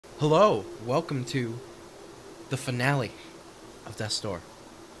Hello, welcome to the finale of Death's Door.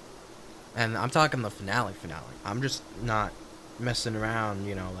 And I'm talking the finale. I'm just not messing around,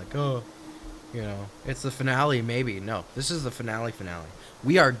 like, it's the finale, maybe. No, this is the finale.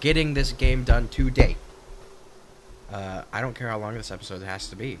 We are getting this game done today. I don't care how long this episode has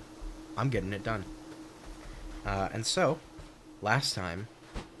to be. I'm getting it done. And so, last time,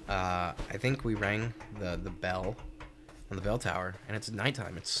 I think we rang the bell on the bell tower, and it's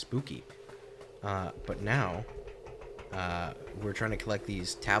nighttime. It's spooky. But now, we're trying to collect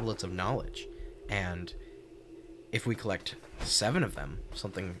these tablets of knowledge, and if we collect 7 of them,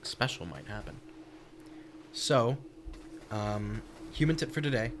 something special might happen. So, human tip for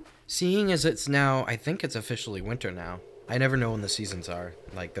today. Seeing as it's now, I think it's officially winter now. I never know when the seasons are,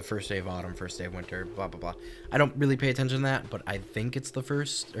 like the first day of autumn, first day of winter, blah, blah, blah. I don't really pay attention to that, but I think it's the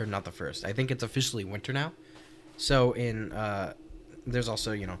first, or not the first. I think it's officially winter now. So there's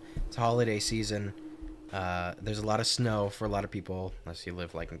also, it's holiday season. There's a lot of snow for a lot of people, unless you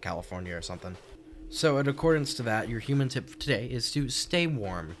live like in California or something. So in accordance to that, your human tip for today is to stay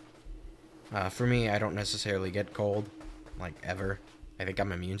warm. For me, I don't necessarily get cold, like ever. I think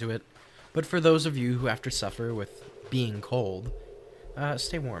I'm immune to it. But for those of you who have to suffer with being cold,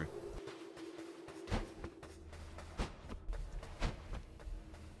 stay warm.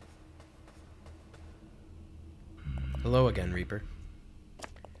 Hello again, Reaper.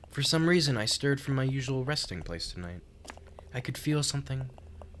 For some reason, I stirred from my usual resting place tonight. I could feel something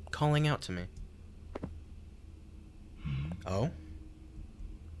calling out to me. Oh?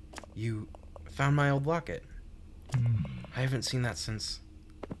 You found my old locket. I haven't seen that since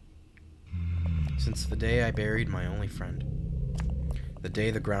the day I buried my only friend. The day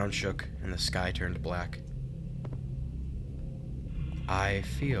the ground shook and the sky turned black. I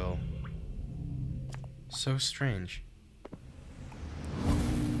feel so strange.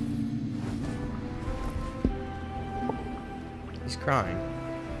 He's crying.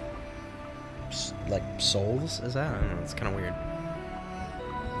 Like souls? Is that? I don't know. It's kind of weird.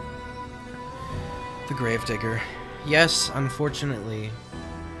 The Gravedigger. Yes, unfortunately,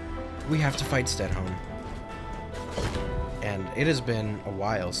 we have to fight Stedhone. And it has been a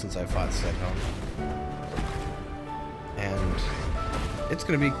while since I fought Stedhone. And it's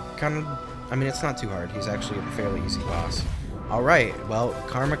going to be kind of... I mean, it's not too hard. He's actually a fairly easy boss. Alright, well,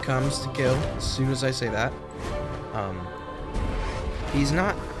 Karma comes to kill as soon as I say that. He's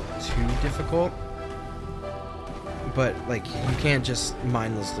not too difficult, but, like, you can't just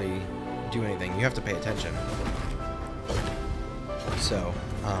mindlessly do anything. You have to pay attention. So,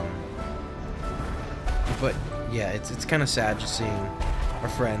 but, yeah, it's kind of sad just seeing our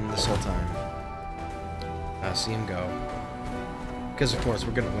friend this whole time. See him go. Because, of course,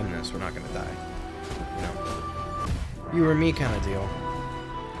 we're going to win this. We're not going to die. You know. You or me kind of deal.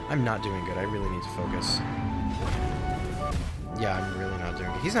 I'm not doing good. I really need to focus. Yeah, I'm really not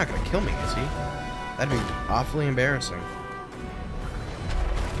doing good. He's not going to kill me, is he? That'd be awfully embarrassing.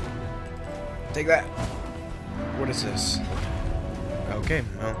 Take that. What is this? Okay,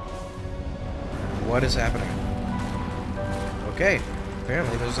 well. What is happening? Okay,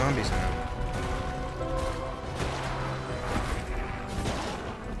 apparently there's zombies now.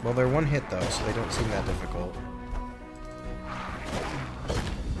 Well, they're one hit though, so they don't seem that difficult.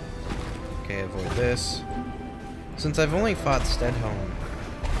 Okay, avoid this. Since I've only fought Stedhone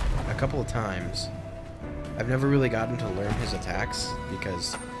a couple of times, I've never really gotten to learn his attacks,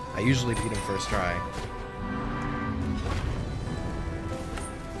 because I usually beat him first try.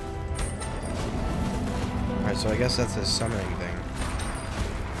 Alright, so I guess that's his summoning thing.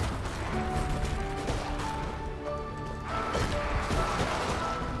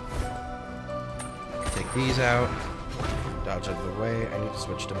 Take these out. Dodge out of the way. I need to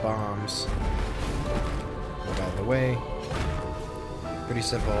switch to bombs. Move out of the way. Pretty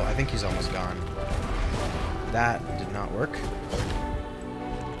simple. I think he's almost gone. That did not work.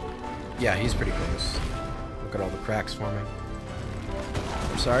 Yeah, he's pretty close. Look at all the cracks forming.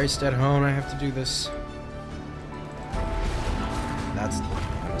 I'm sorry, Stedhone, I have to do this. That's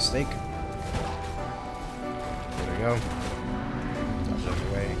a mistake. There we go. Dodge out of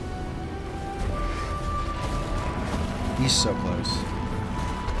the way. He's so close.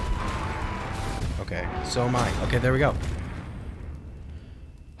 Okay, so am I. Okay, there we go.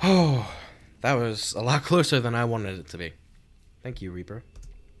 Oh, that was a lot closer than I wanted it to be. Thank you, Reaper.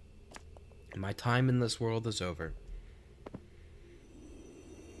 My time in this world is over.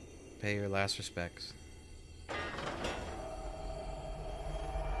 Pay your last respects.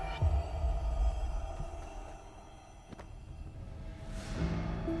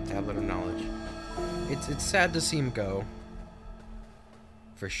 Tablet of Knowledge. It's sad to see him go.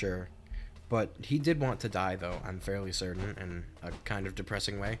 for sure. But he did want to die, though, I'm fairly certain, in a kind of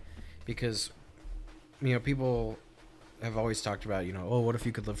depressing way. Because, you know, people have always talked about, you know, oh, what if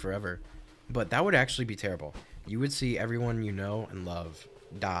you could live forever? But that would actually be terrible. You would see everyone you know and love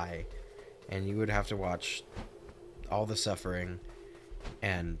die, and you would have to watch all the suffering,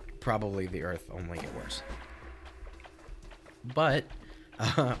 and probably the Earth only get worse. But,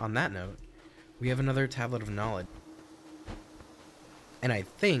 on that note, we have another Tablet of Knowledge. And I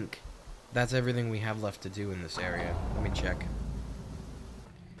think that's everything we have left to do in this area. Let me check.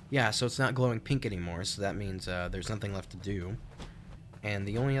 Yeah, so it's not glowing pink anymore, so that means there's nothing left to do. And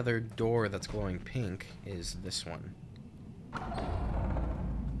the only other door that's glowing pink is this one.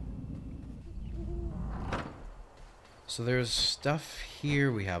 So there's stuff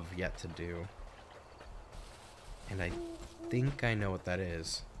here we have yet to do. And I think I know what that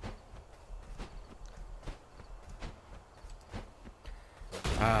is.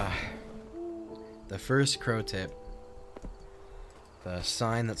 The first crow tip. The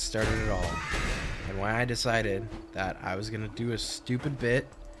sign that started it all. And why I decided that I was gonna do a stupid bit.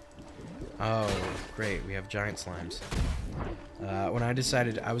 Oh, great, we have giant slimes. When I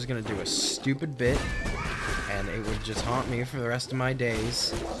decided I was gonna do a stupid bit, and it would just haunt me for the rest of my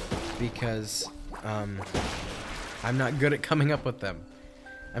days, because, I'm not good at coming up with them.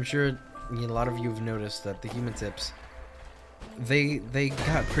 I'm sure a lot of you have noticed that the human tips, they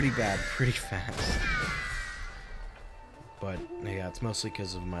got pretty bad pretty fast. But, yeah, it's mostly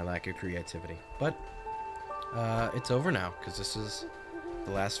because of my lack of creativity. But, it's over now, because this is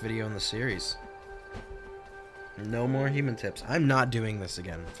the last video in the series. No more human tips. I'm not doing this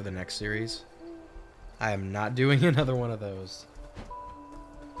again for the next series. I am not doing another one of those.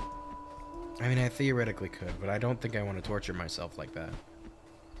 I mean, I theoretically could, but I don't think I want to torture myself like that.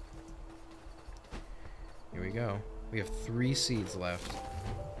 Here we go. We have 3 seeds left.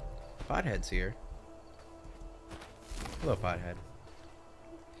 Pothead's here. Hello, Pothead.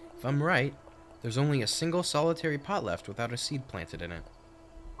 If I'm right, there's only a single solitary pot left without a seed planted in it.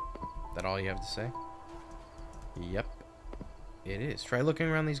 That all you have to say? Yep. It is. Try looking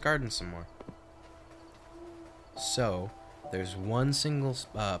around these gardens some more. So, there's one single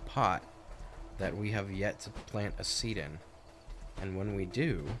pot that we have yet to plant a seed in. And when we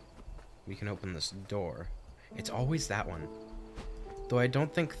do, we can open this door. It's always that one. Though I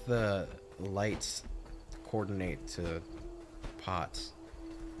don't think the lights coordinate to pots.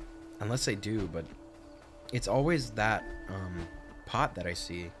 Unless they do, but it's always that pot that I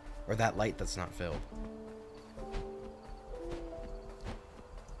see, or that light that's not filled.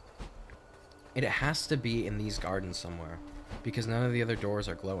 It has to be in these gardens somewhere, because none of the other doors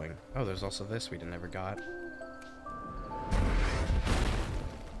are glowing. Oh, there's also this we never got.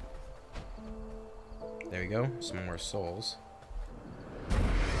 There you go, some more souls.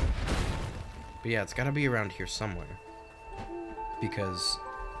 But yeah, it's gotta be around here somewhere. Because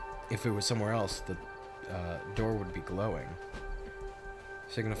if it was somewhere else, the door would be glowing,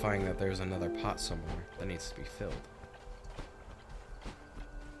 signifying that there's another pot somewhere that needs to be filled.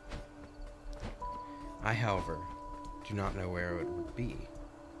 I, however, do not know where it would be.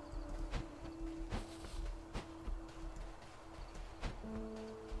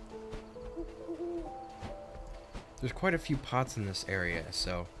 There's quite a few pots in this area,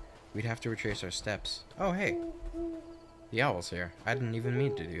 so we'd have to retrace our steps. Oh, hey! The owl's here. I didn't even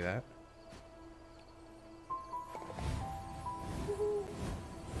mean to do that.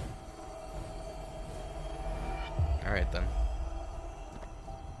 Alright then.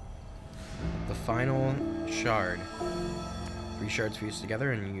 The final shard. 3 shards fused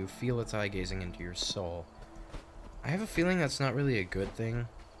together and you feel its eye gazing into your soul. I have a feeling that's not really a good thing.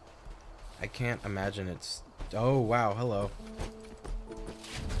 I can't imagine it's... Oh, wow, hello.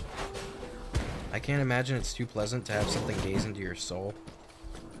 I can't imagine it's too pleasant to have something gaze into your soul.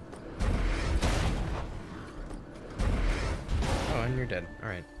 Oh, and you're dead.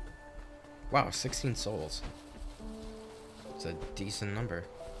 Alright. Wow, 16 souls. It's a decent number.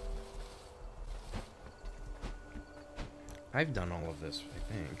 I've done all of this, I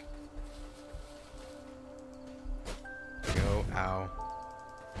think. Go, ow.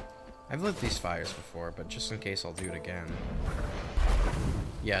 I've lit these fires before, but just in case I'll do it again.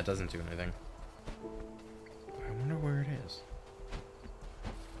 Yeah, it doesn't do anything. I wonder where it is.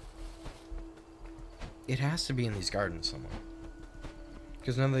 It has to be in these gardens somewhere.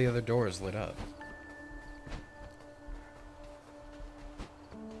 Because none of the other doors lit up.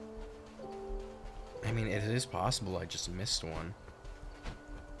 I mean, it is possible I just missed one.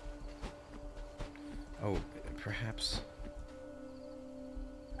 Oh, perhaps...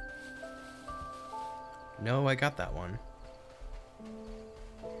 No, I got that one.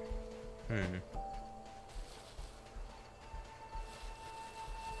 Hmm.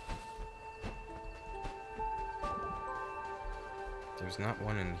 There's not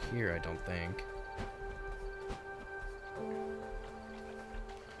one in here, I don't think.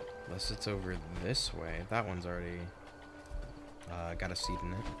 Unless it's over this way. That one's already got a seed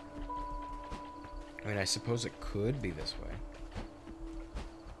in it. I mean, I suppose it could be this way.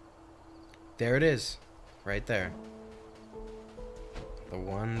 There it is. Right there. The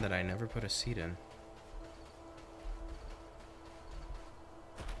one that I never put a seed in.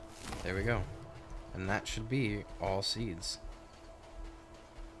 There we go. And that should be all seeds.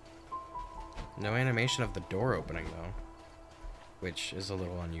 No animation of the door opening, though. Which is a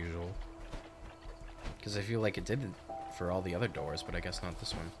little unusual. Because I feel like it did for all the other doors, but I guess not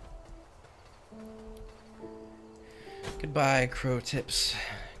this one. Goodbye, crow tips.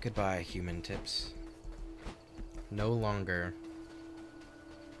 Goodbye, human tips. No longer.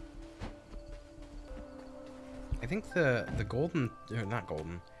 I think the golden, or not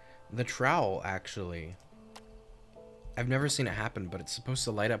golden, the trowel actually, I've never seen it happen, but it's supposed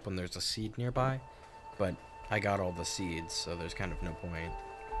to light up when there's a seed nearby, but I got all the seeds, so there's kind of no point,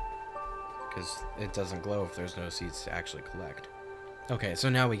 because it doesn't glow if there's no seeds to actually collect. Okay, so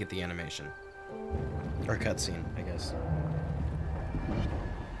now we get the animation, or cutscene, I guess.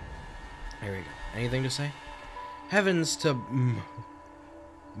 Here we go. Anything to say? Heavens to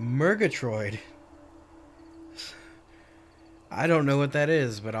Murgatroyd. I don't know what that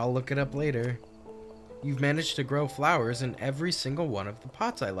is, but I'll look it up later. You've managed to grow flowers in every single one of the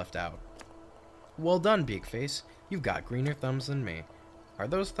pots I left out. Well done, Beakface. You've got greener thumbs than me. Are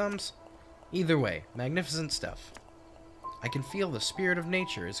those thumbs? Either way, magnificent stuff. I can feel the spirit of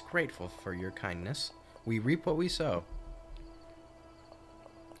nature is grateful for your kindness. We reap what we sow.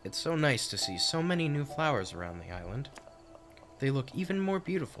 It's so nice to see so many new flowers around the island. They look even more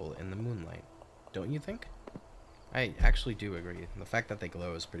beautiful in the moonlight, don't you think? I actually do agree. The fact that they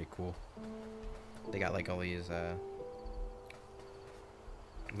glow is pretty cool. They got like all these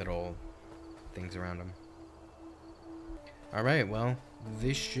little things around them. Alright, well,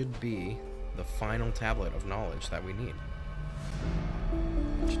 this should be the final tablet of knowledge that we need.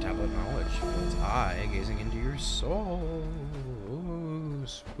 Which tablet of knowledge? Field's eye gazing into your soul. Ooh,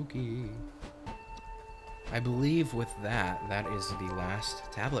 spooky. I believe with that, that is the last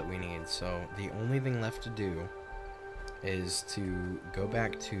tablet we need. So the only thing left to do is to go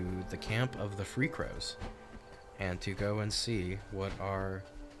back to the camp of the Free Crows and to go and see what our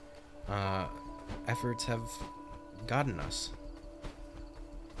efforts have gotten us.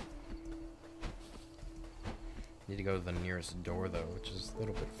 Need to go to the nearest door though, which is a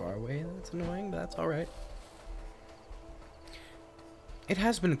little bit far away. That's annoying, but that's alright. It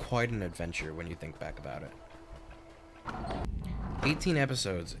has been quite an adventure when you think back about it. 18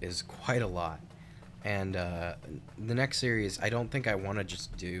 episodes is quite a lot. And the next series, I don't think I want to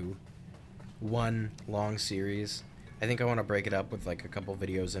just do one long series. I think I want to break it up with like a couple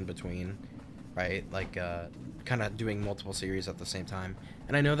videos in between, right? Like kind of doing multiple series at the same time.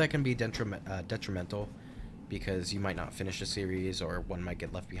 And I know that can be detrimental because you might not finish a series or one might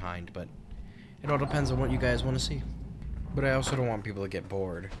get left behind, but it all depends on what you guys want to see. But I also don't want people to get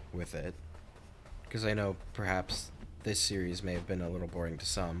bored with it, because I know perhaps this series may have been a little boring to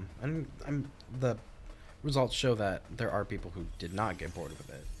some, and the results show that there are people who did not get bored with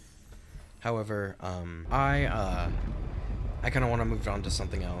it. However, I kind of want to move on to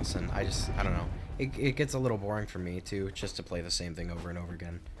something else, and I don't know. It gets a little boring for me too, just to play the same thing over and over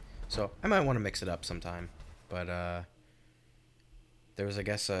again. So I might want to mix it up sometime. But there was, I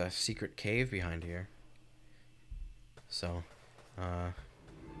guess, a secret cave behind here. So,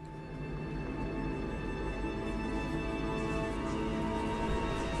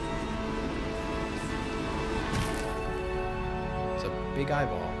 it's a big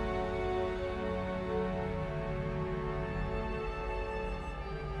eyeball.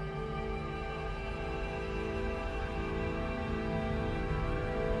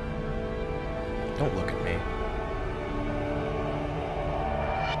 Don't look at me.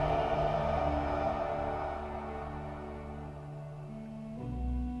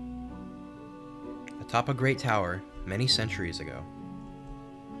 Atop a great tower, many centuries ago.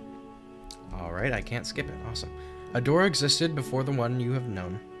 Alright, I can't skip it. Awesome. A door existed before the one you have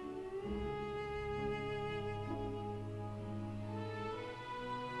known.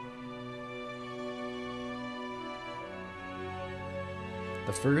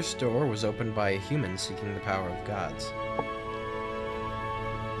 The first door was opened by a human seeking the power of gods.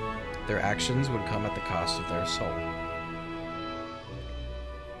 Their actions would come at the cost of their soul.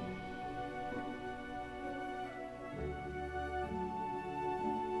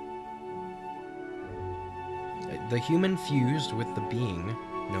 The human fused with the being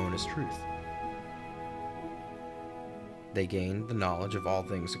known as truth. They gained the knowledge of all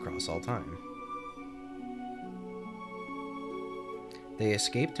things across all time. They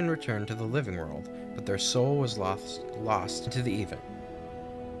escaped and returned to the living world, but their soul was lost into the ether.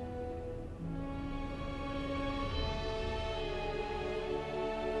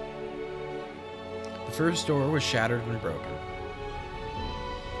 The first door was shattered and broken.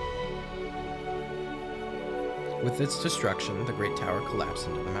 With its destruction, the great tower collapsed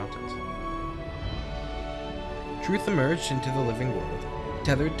into the mountains. Truth emerged into the living world,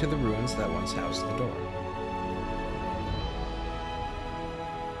 tethered to the ruins that once housed the door.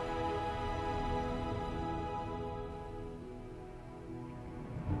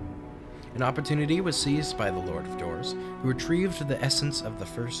 An opportunity was seized by the Lord of Doors, who retrieved the essence of the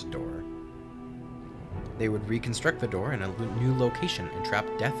first door. They would reconstruct the door in a new location and trap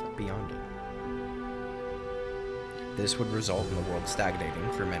death beyond it. This would result in the world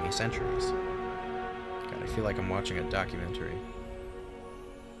stagnating for many centuries. God, I feel like I'm watching a documentary.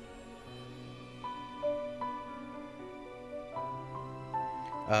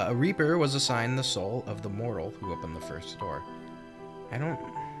 A Reaper was assigned the soul of the mortal who opened the first door. An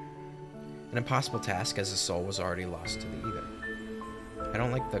impossible task, as his soul was already lost to the ether. I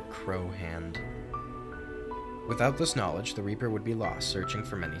don't like the crow hand. Without this knowledge, the Reaper would be lost, searching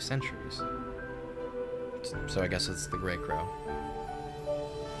for many centuries. So I guess it's the Grey Crow.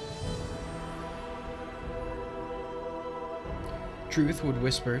 Truth would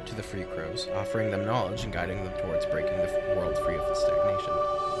whisper to the Free Crows, offering them knowledge and guiding them towards breaking the world free of its stagnation.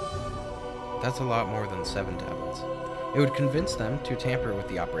 That's a lot more than 7 tablets. It would convince them to tamper with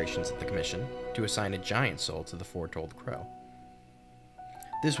the operations of the Commission to assign a giant soul to the Foretold Crow.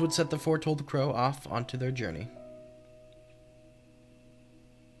 This would set the Foretold Crow off onto their journey.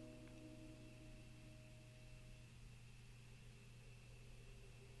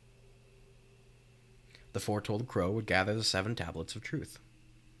 The Foretold Crow would gather the 7 tablets of truth.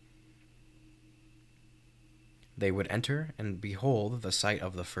 They would enter and behold the sight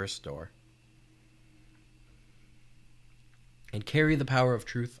of the first door, and carry the power of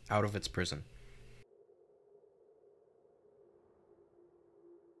truth out of its prison.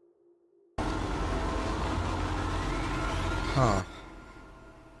 Huh.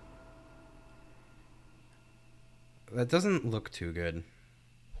 That doesn't look too good.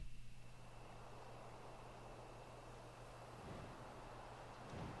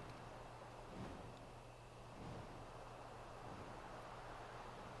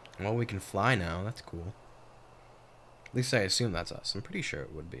 Well, we can fly now. That's cool. At least I assume that's us. I'm pretty sure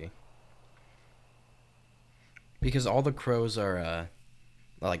it would be. Because all the crows are,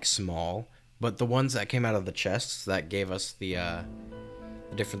 like, small. But the ones that came out of the chests that gave us the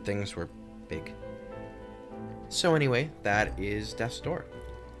different things were big. So anyway, that is Death's Door.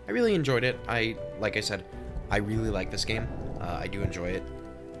 I really enjoyed it. Like I said, I really like this game. I do enjoy it.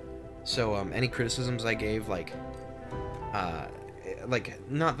 So, any criticisms I gave, like,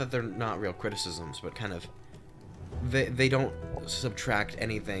 not that they're not real criticisms, but kind of, they don't subtract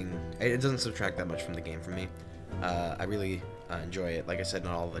anything. It doesn't subtract that much from the game for me. I really enjoy it. Like I said,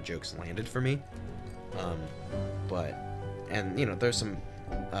 not all the jokes landed for me. And you know, there's some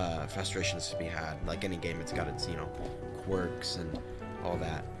frustrations to be had. Like any game, it's got its, you know, quirks and all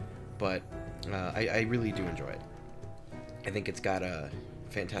that. But I really do enjoy it. I think it's got a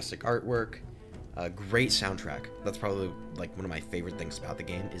fantastic artwork, a great soundtrack. That's probably like one of my favorite things about the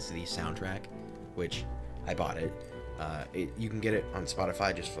game is the soundtrack, which I bought it. You can get it on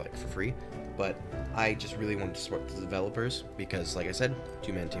Spotify just for free, but I just really wanted to support the developers because, like I said,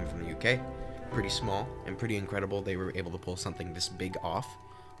 2-man team from the UK, pretty small and pretty incredible. They were able to pull something this big off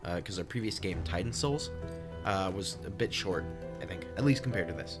because their previous game, Titan Souls, was a bit short, I think, at least compared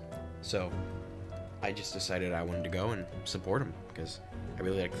to this. So I just decided I wanted to go and support them because I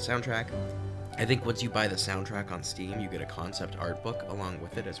really like the soundtrack. I think once you buy the soundtrack on Steam, you get a concept art book along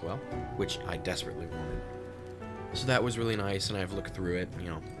with it as well, which I desperately wanted. So that was really nice, and I've looked through it, you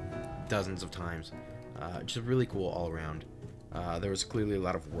know, dozens of times. Just really cool all around. There was clearly a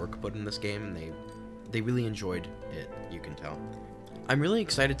lot of work put in this game, and they really enjoyed it, you can tell. I'm really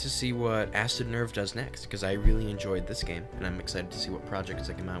excited to see what Acid Nerve does next, because I really enjoyed this game, and I'm excited to see what projects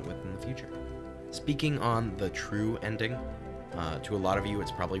they come out with in the future. Speaking on the true ending, to a lot of you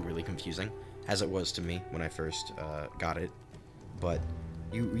it's probably really confusing, as it was to me when I first got it, but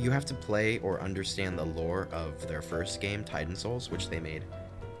you have to play or understand the lore of their first game, Titan Souls, which they made,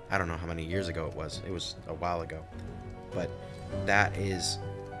 I don't know how many years ago it was a while ago, but that is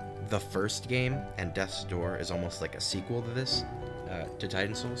the first game, and Death's Door is almost like a sequel to this, to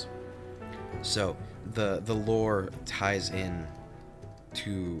Titan Souls. So the lore ties in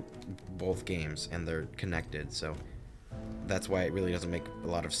to both games, and they're connected. So that's why it really doesn't make a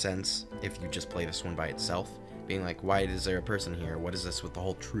lot of sense if you just play this one by itself, being like, why is there a person here? What is this with the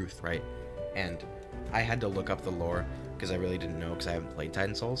whole truth, right? And I had to look up the lore because I really didn't know, because I haven't played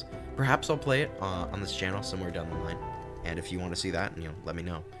Titan Souls. Perhaps I'll play it on this channel somewhere down the line, and if you want to see that, let me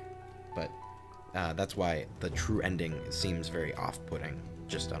know. But that's why the true ending seems very off-putting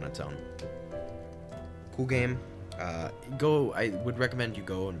just on its own. Cool game. I would recommend you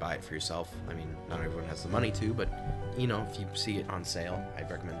go and buy it for yourself. I mean, not everyone has the money to, but if you see it on sale, I'd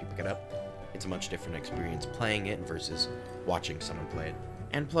recommend you pick it up. It's a much different experience playing it versus watching someone play it.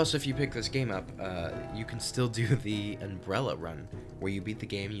 And plus, if you pick this game up, you can still do the umbrella run, where you beat the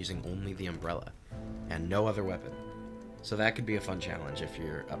game using only the umbrella and no other weapon. So that could be a fun challenge if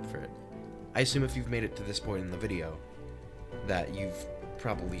you're up for it. I assume if you've made it to this point in the video that you've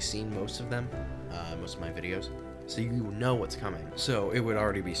probably seen most of them, most of my videos, so you know what's coming. So it would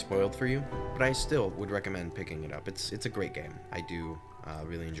already be spoiled for you, but I still would recommend picking it up. It's a great game. I do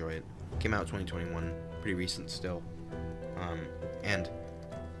really enjoy it. Came out 2021, pretty recent still, and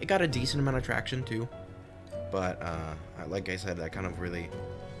it got a decent amount of traction too. But like I said, I kind of really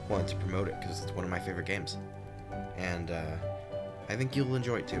wanted to promote it because it's one of my favorite games, and I think you'll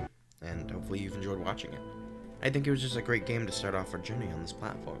enjoy it too. And hopefully you've enjoyed watching it. I think it was just a great game to start off our journey on this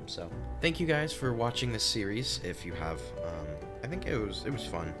platform. So thank you guys for watching this series. If you have, I think it was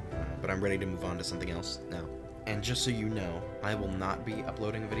fun, but I'm ready to move on to something else now. And just so you know, I will not be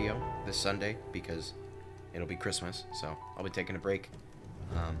uploading a video this Sunday because it'll be Christmas, so I'll be taking a break.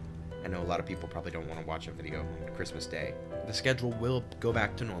 I know a lot of people probably don't want to watch a video on Christmas Day. The schedule will go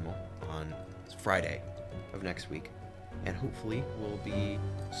back to normal on Friday of next week, and hopefully we'll be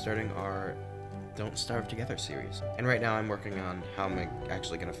starting our Don't Starve Together series. And right now I'm working on how I'm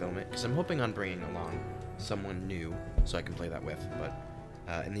actually going to film it, because I'm hoping on bringing along someone new so I can play that with, but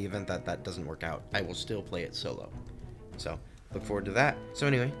in the event that that doesn't work out, I will still play it solo. So look forward to that. So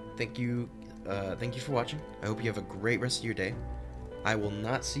anyway, thank you for watching. I hope you have a great rest of your day. I will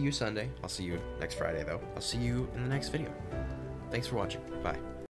not see you Sunday. I'll see you next Friday though. I'll see you in the next video. Thanks for watching. Bye.